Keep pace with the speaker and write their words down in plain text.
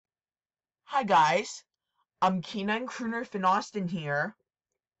Hi guys, I'm Keenan Crooner Finoston here,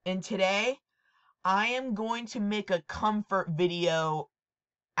 and today I am going to make a comfort video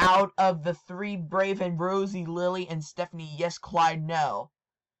out of the three Brave and Rosie, Lily, and Stephanie Yes Clyde No.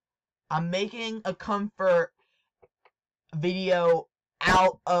 I'm making a comfort video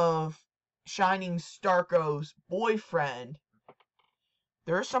out of Shining Starko's boyfriend.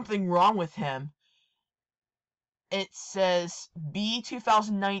 There's something wrong with him. It says B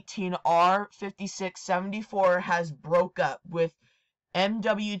 2019 R5674 has broke up with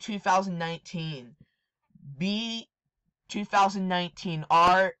MW 2019. B 2019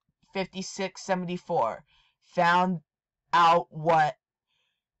 R5674 found out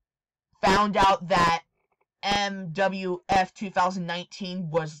that MWF 2019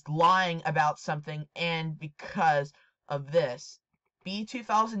 was lying about something, and because of this, B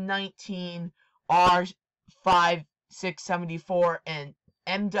 2019 R5674 and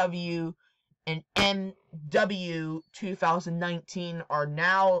MW 2019 are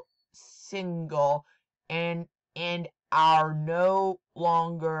now single and are no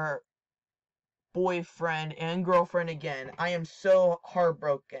longer boyfriend and girlfriend again. I am so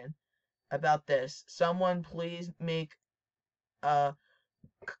heartbroken about this. Someone please make a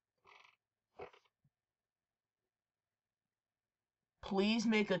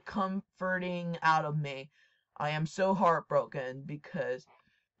comforting out of me. I am so heartbroken because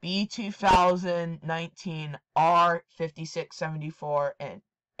B 2019 R5674 and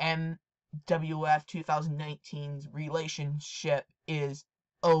MWF 2019's relationship is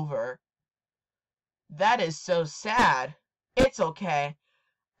over. That is so sad. It's okay.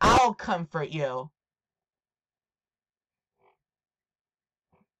 I'll comfort you.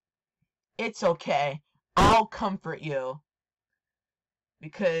 It's okay. I'll comfort you.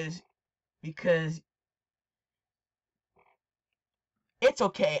 Because it's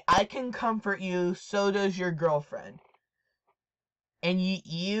okay. I can comfort you. So does your girlfriend. And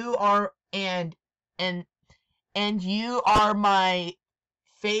you are you are my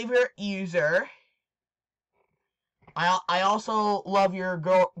favorite user. I also love your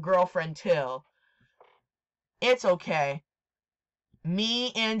girlfriend too. It's okay.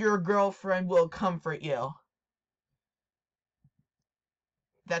 Me and your girlfriend will comfort you.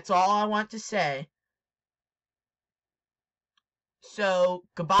 That's all I want to say. So,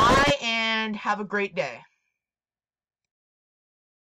 goodbye and have a great day.